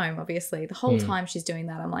comes home, obviously. The whole time she's doing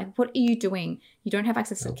that, I'm like, what are you doing? You don't have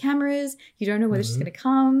access to the cameras. You don't know whether she's going to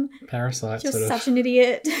come. Parasite, You're sort of. such an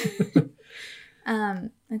idiot.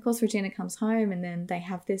 And of course, Regina comes home and then they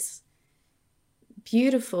have this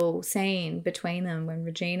beautiful scene between them when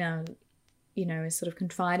Regina, you know, is sort of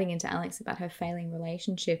confiding into Alex about her failing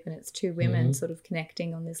relationship and it's two women sort of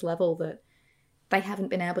connecting on this level that they haven't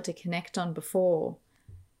been able to connect on before.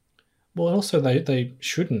 Well, also they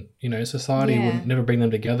shouldn't. You know, society would never bring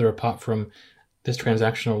them together apart from this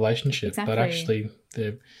transactional relationship. Exactly. But actually,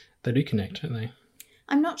 they do connect, don't they?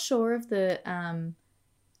 I'm not sure of the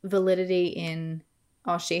validity in,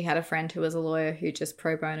 she had a friend who was a lawyer who just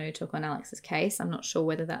pro bono took on Alex's case. I'm not sure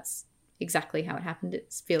whether that's exactly how it happened.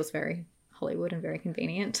 It feels very Hollywood and very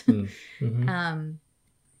convenient.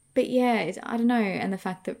 But yeah, I don't know. And the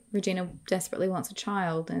fact that Regina desperately wants a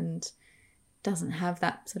child and doesn't have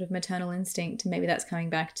that sort of maternal instinct, and maybe that's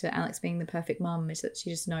coming back to Alex being the perfect mum, is that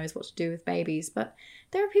she just knows what to do with babies. But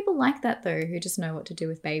there are people like that though who just know what to do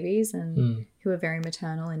with babies and who are very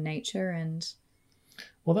maternal in nature. And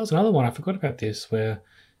well, that was another one. I forgot about this, where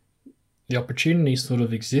the opportunity sort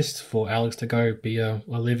of exists for Alex to go be a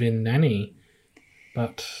live-in nanny,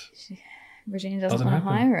 but Regina doesn't want to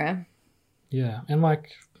hire her. Yeah, and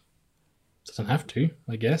like doesn't have to,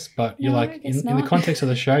 I guess, but you're No, I like guess in the not. context of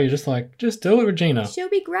the show, you're just like, just do it, Regina. She'll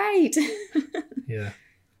be great. Yeah.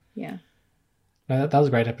 Yeah. No, that was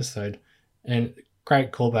a great episode. And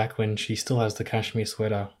great callback when she still has the cashmere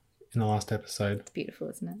sweater in the last episode It's beautiful,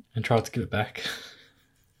 isn't it? and tries to give it back.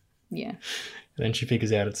 Yeah. And then she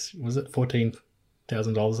figures out was it $14,000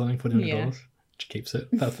 or something, $1,400? Yeah. She keeps it.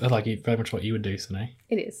 That's like very much what you would do, Sine.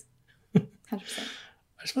 It is. 100%.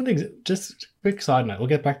 I just want to, just a quick side note, we'll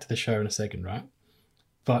get back to the show in a second, right?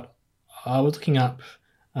 But I was looking up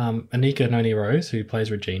Anika Noni Rose, who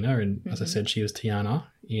plays Regina, and as I said, she was Tiana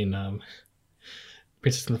in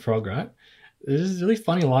Princess and the Frog, right? There's this really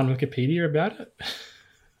funny line on Wikipedia about it.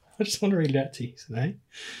 I just want to read it out to you today.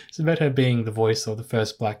 It's about her being the voice of the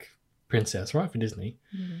first black princess, right, for Disney.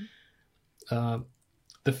 The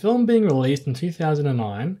film being released in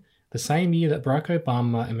 2009, the same year that Barack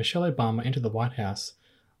Obama and Michelle Obama entered the White House,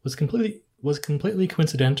 was completely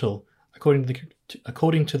coincidental, according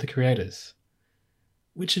to the creators.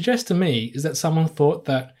 Which suggests to me is that someone thought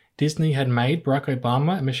that Disney had made Barack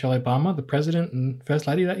Obama and Michelle Obama the president and first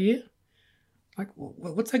lady that year. Like,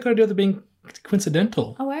 what's that got to do with it being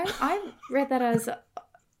coincidental? Oh, I read that as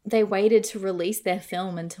they waited to release their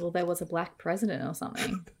film until there was a black president or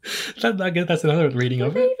something. I guess that's another reading What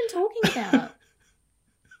of are they it. even talking about?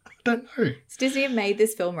 I don't know. So Disney have made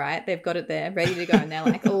this film, right? They've got it there, ready to go, and they're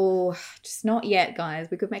like, "Oh, just not yet, guys.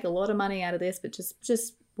 We could make a lot of money out of this, but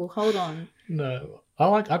just we'll hold on." No,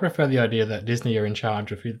 I prefer the idea that Disney are in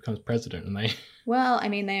charge of who becomes president, and they Well, I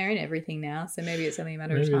mean, they own everything now, so maybe it's only a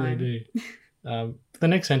matter of maybe time. they do. The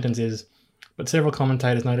next sentence is, but several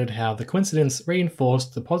commentators noted how the coincidence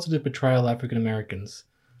reinforced the positive portrayal of African Americans.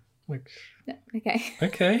 Like, Okay.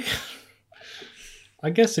 okay,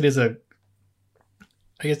 I guess it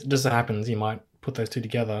just happens. You might put those two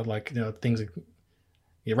together. Like, you know, things.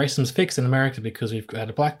 Racism's fixed in America because we've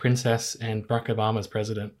had a black princess and Barack Obama as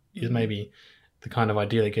president. Is maybe the kind of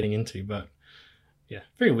idea they're getting into, but yeah,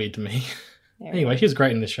 very weird to me. Anyway, she was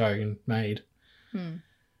great in the show and made.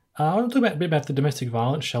 I want to talk a bit about the domestic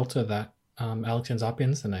violence shelter that Alex ends up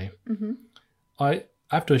in, Sine. I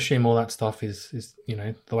have to assume all that stuff is you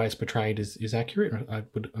know, the way it's portrayed is accurate. I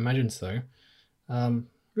would imagine so.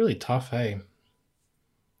 Really tough, hey?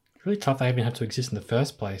 Really tough they even have to exist in the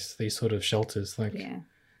first place, these sort of shelters. Like,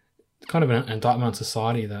 kind of an indictment on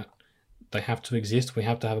society that they have to exist. We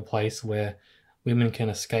have to have a place where women can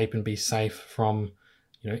escape and be safe from,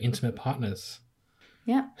 you know, intimate partners.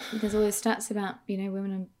 Yeah, there's all those stats about,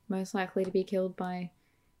 women are most likely to be killed by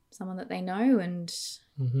someone that they know and,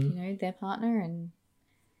 their partner. And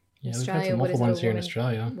Yeah, Australia, we've what had is some awful it? ones here in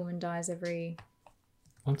Australia. Woman dies every...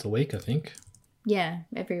 Once a week, I think. Yeah,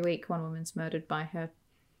 every week one woman's murdered by her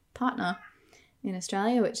partner in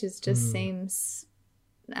Australia, which is just seems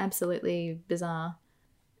absolutely bizarre.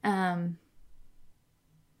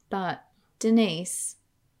 But Denise,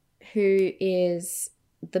 who is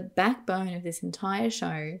the backbone of this entire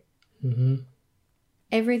show,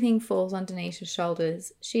 everything falls on Denise's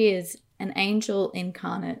shoulders. She is an angel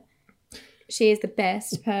incarnate. She is the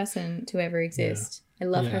best person to ever exist. I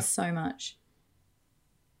love her so much.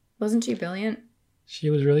 Wasn't she brilliant? She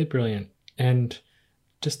was really brilliant. And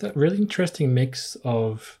just that really interesting mix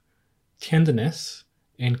of tenderness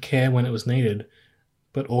and care when it was needed,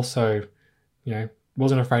 but also,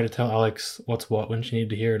 wasn't afraid to tell Alex what's what when she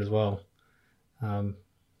needed to hear it as well.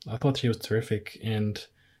 I thought she was terrific, and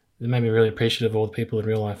it made me really appreciative of all the people in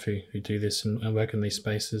real life who do this and work in these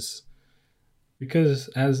spaces. Because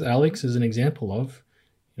as Alex is an example of,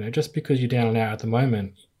 just because you're down and out at the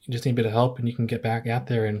moment, you just need a bit of help and you can get back out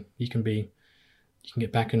there and you can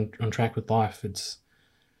get back on track with life.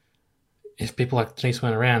 If people like Denise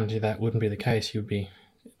weren't around, that wouldn't be the case. You'd be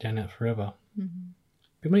down and out forever.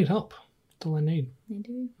 People need help. That's all they need. They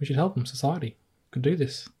do. We should help them. Society could do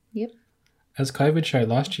this. Yep. As COVID showed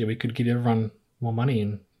last year, we could give everyone more money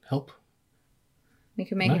and help. We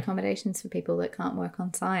could make accommodations for people that can't work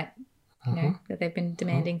on site, that they've been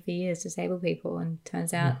demanding for years, disabled people, and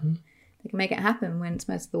turns out they can make it happen when it's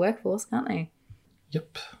most of the workforce, can't they?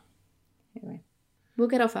 Yep. Anyway, we'll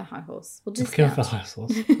get off our high horse. We'll just get off our high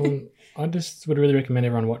horse. Well, I just would really recommend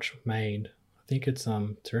everyone watch Made. I think it's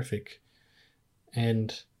terrific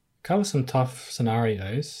and covers some tough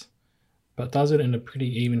scenarios, but does it in a pretty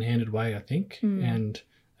even-handed way, I think, and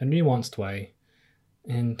a nuanced way.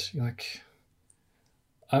 And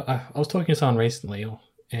I was talking to someone recently,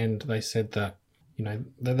 and they said that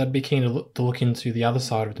they'd be keen to look into the other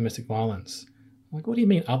side of domestic violence. I'm like, what do you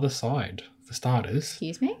mean other side? For starters,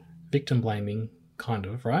 excuse me, victim blaming, kind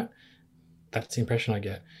of, right? That's the impression I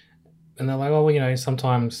get. And they're like, oh,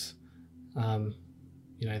 sometimes,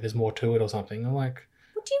 there's more to it or something. I'm like,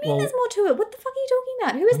 what do you mean there's more to it? What the fuck are you talking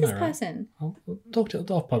about? Who is this person?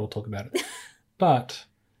 We'll talk about it. But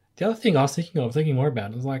the other thing I was thinking more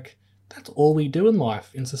about, is like, that's all we do in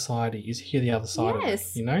life, in society, is hear the other side of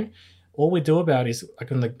it, All we do about is,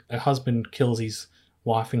 like, when a husband kills his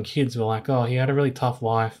wife and kids, we're like, oh, he had a really tough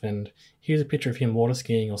life, and here's a picture of him water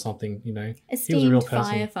skiing or something, Esteemed he was a real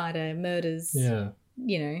person. Firefighter murders,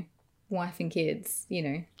 wife and kids,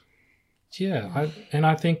 Yeah,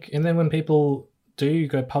 I think, and then when people do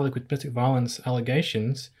go public with domestic violence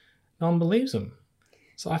allegations, no one believes them.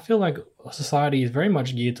 So I feel like society is very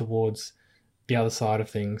much geared towards the other side of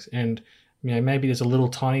things, and maybe there's a little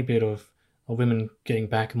tiny bit of women getting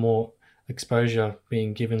back, more exposure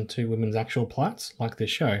being given to women's actual plights, like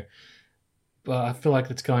this show. But I feel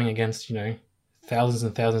like it's going against thousands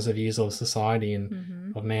and thousands of years of society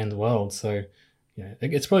and of man's world. So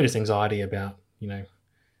it's probably just anxiety about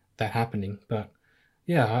that happening. But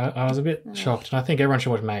yeah, I was a bit shocked, and I think everyone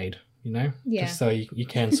should watch Made. Just so you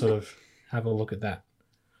can sort of have a look at that.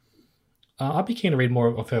 I'd be keen to read more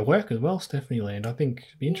of her work as well, Stephanie Land. I think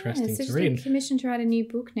it'd be interesting to read. She's commissioned to write a new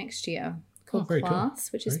book next year called Class,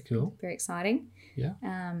 cool. which is cool. Very exciting. Yeah.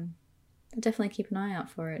 I'll definitely keep an eye out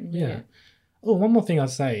for it. And read it. Oh, one more thing I'd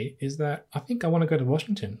say is that I think I want to go to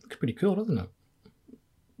Washington. It's pretty cool, doesn't it?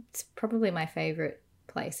 It's probably my favourite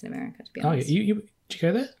place in America, to be honest. Oh, did you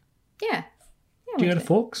go there? Yeah. Did you go to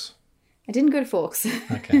Forks? I didn't go to Forks.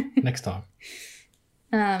 Okay, next time.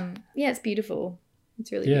 Yeah, it's beautiful.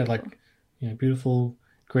 It's really beautiful. Beautiful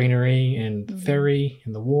greenery and the ferry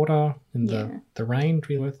and the water and the rain, which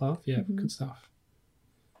we both love. Yeah, good stuff.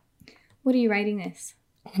 What are you rating this?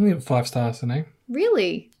 I'm going to give it 5 stars today.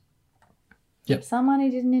 Really? Yep. Someone who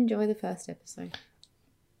didn't enjoy the first episode.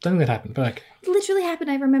 Don't think that happened, but okay. It literally happened.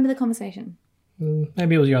 I remember the conversation.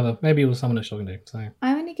 Maybe it was someone else talking to. So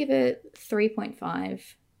I only give it 3.5.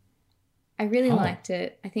 I really liked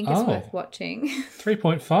it. I think it's worth watching.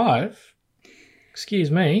 3.5?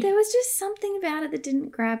 Excuse me. There was just something about it that didn't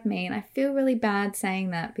grab me, and I feel really bad saying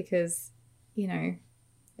that because,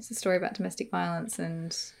 it's a story about domestic violence,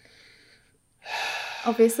 and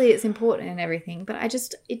obviously it's important and everything, but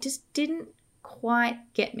it just didn't quite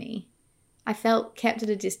get me. I felt kept at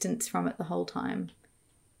a distance from it the whole time,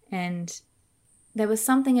 and there was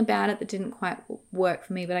something about it that didn't quite work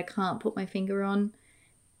for me, but I can't put my finger on.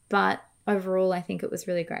 But overall, I think it was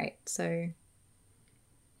really great. So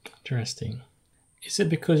interesting. Is it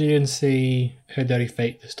because you didn't see Her Dirty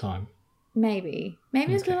Feet this time? Maybe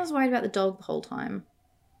it's because I was worried about the dog the whole time.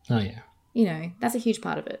 Oh, yeah. You know, that's a huge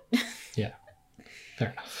part of it. Yeah.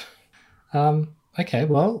 Fair enough. Okay,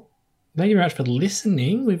 well, thank you very much for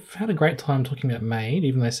listening. We've had a great time talking about Maid,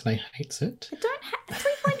 even though Sine hates it. I don't have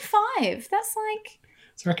 3.5. That's like...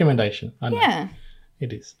 It's a recommendation. I know. Yeah.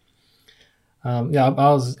 It is. Yeah,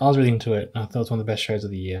 I was really into it. I thought it was one of the best shows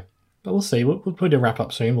of the year. But we'll see. We'll put a wrap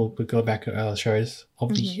up soon. We'll go back at other shows of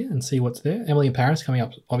the year and see what's there. Emily in Paris coming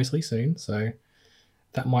up obviously soon, so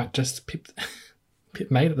that might just pip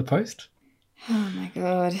Maid at the post. Oh my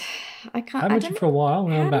god, I can't. I've mentioned for a while.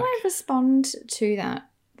 How do I respond to that?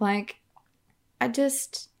 Like,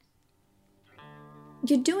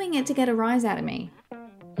 you're doing it to get a rise out of me.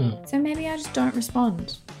 So maybe I just don't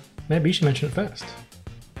respond. Maybe you should mention it first.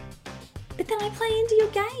 But then I play into your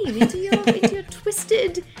game, into your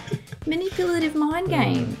twisted, manipulative mind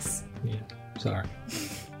games. Yeah, sorry.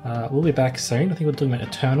 We'll be back soon. I think we're talking about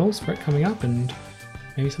Eternals for it coming up, and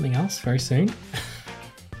maybe something else very soon.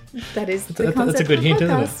 That is the concept that's a good of hint,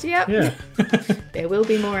 podcast. isn't it? Yep. Yeah. There will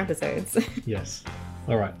be more episodes. Yes.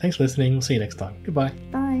 All right. Thanks for listening. We'll see you next time. Goodbye.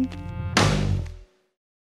 Bye.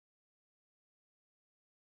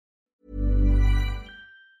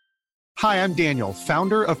 Hi, I'm Daniel,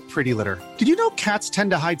 founder of Pretty Litter. Did you know cats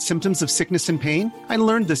tend to hide symptoms of sickness and pain? I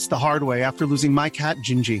learned this the hard way after losing my cat,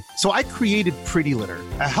 Gingy. So I created Pretty Litter,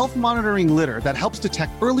 a health monitoring litter that helps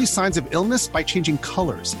detect early signs of illness by changing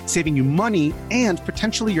colors, saving you money and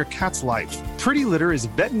potentially your cat's life. Pretty Litter is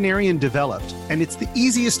veterinarian developed, and it's the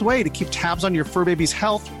easiest way to keep tabs on your fur baby's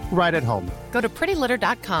health right at home. Go to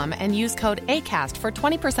prettylitter.com and use code ACAST for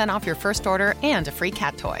 20% off your first order and a free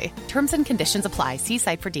cat toy. Terms and conditions apply. See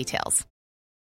site for details.